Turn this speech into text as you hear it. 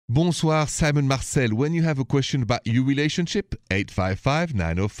Bonsoir, Simon Marcel. When you have a question about your relationship,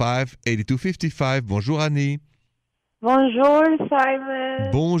 855-905-8255. Bonjour, Annie. Bonjour,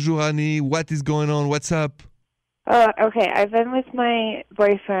 Simon. Bonjour, Annie. What is going on? What's up? Okay. I've been with my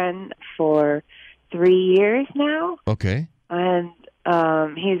boyfriend for 3 years now, Okay. and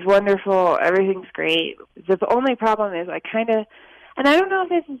he's wonderful. Everything's great. The only problem is and I don't know if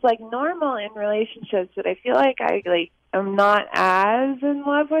this is like normal in relationships, but I feel like I'm not as in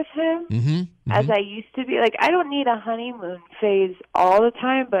love with him as I used to be. Like, I don't need a honeymoon phase all the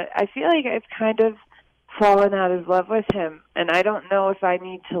time, but I feel like I've kind of fallen out of love with him, and I don't know if I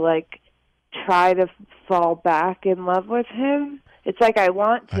need to try to fall back in love with him. It's like I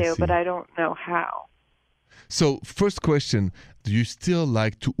want to, but I don't know how. So, first question, do you still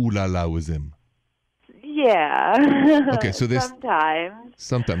like to ooh la la with him? Yeah. Okay, so there's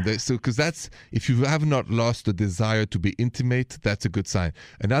sometimes. So, because if you have not lost the desire to be intimate, that's a good sign.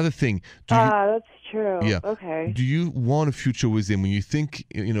 Another thing, that's true. Yeah. Okay. Do you want a future with him when you think,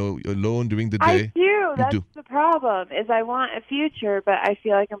 alone during the day? I do. That's the problem, is I want a future, but I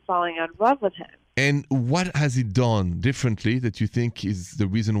feel like I'm falling out of love with him. And what has he done differently that you think is the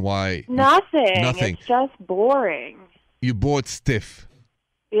reason why? Nothing. Nothing. It's just boring. You're bored stiff.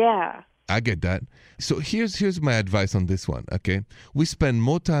 Yeah. I get that. So here's my advice on this one, okay? We spend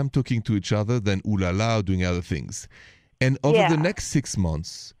more time talking to each other than ooh la la or doing other things. And over the next 6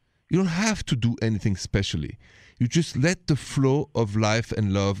 months, you don't have to do anything specially. You just let the flow of life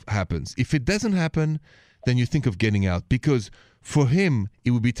and love happens. If it doesn't happen, then you think of getting out. Because for him,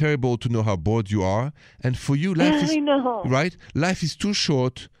 it would be terrible to know how bored you are. And for you, life is... I know. Right? Life is too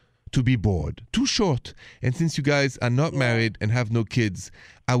short to be bored. Too short. And since you guys are not married and have no kids,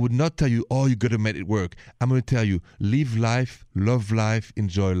 I would not tell you, you got to make it work. I'm going to tell you, live life, love life,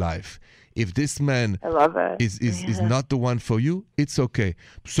 enjoy life. If this man I love it. is not the one for you, it's okay.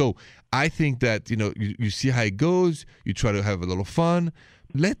 So I think that, you see how it goes. You try to have a little fun.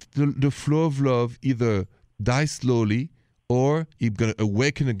 Let the flow of love either die slowly or it's going to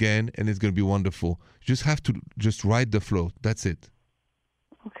awaken again and it's going to be wonderful. You just have to ride the flow. That's it.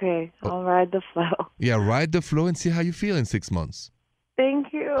 Okay, I'll ride the flow. Yeah, ride the flow and see how you feel in 6 months.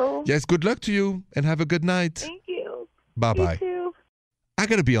 Thank you. Yes, good luck to you and have a good night. Thank you. Bye-bye. You too. I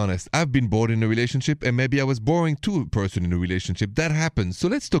gotta be honest, I've been bored in a relationship and maybe I was boring to a person in a relationship. That happens. So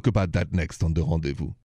let's talk about that next on The Rendezvous.